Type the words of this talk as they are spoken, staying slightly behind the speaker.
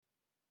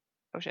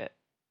Oh shit.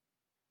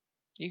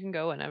 You can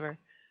go whenever.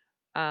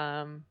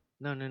 Um,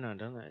 No, no, no,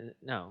 don't.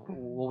 No.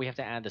 Well, we have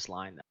to add this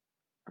line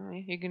though.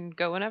 you can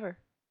go whenever.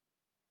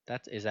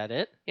 Is that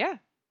it? Yeah,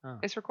 Oh.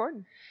 it's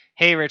recording.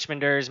 Hey,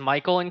 Richmonders,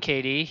 Michael and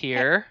Katie Hey,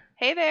 here,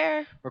 hey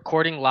there.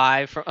 recording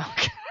live from.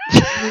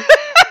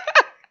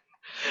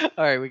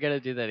 All right, we gotta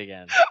do that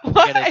again. We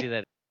What? gotta do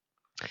that.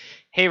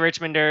 Hey,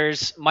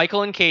 Richmonders,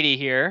 Michael and Katie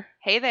here,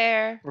 Hey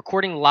there.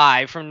 recording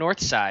live from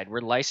Northside. We're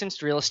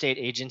licensed real estate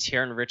agents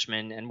here in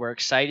Richmond, and we're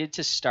excited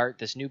to start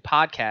this new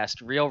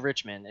podcast, Real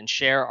Richmond, and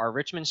share our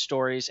Richmond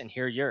stories and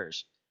hear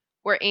yours.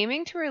 We're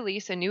aiming to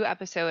release a new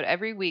episode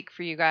every week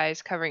for you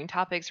guys, covering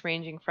topics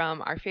ranging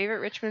from our favorite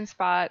Richmond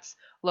spots,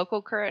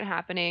 local current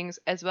happenings,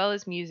 as well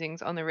as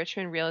musings on the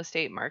Richmond real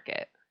estate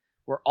market.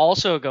 We're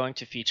also going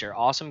to feature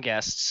awesome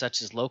guests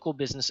such as local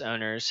business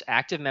owners,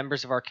 active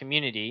members of our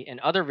community, and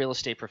other real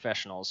estate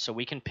professionals so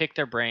we can pick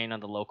their brain on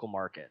the local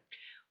market.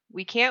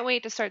 We can't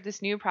wait to start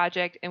this new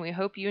project, and we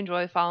hope you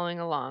enjoy following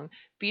along.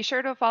 Be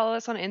sure to follow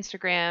us on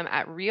Instagram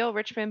at Real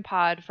Richmond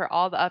Pod for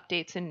all the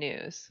updates and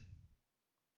news.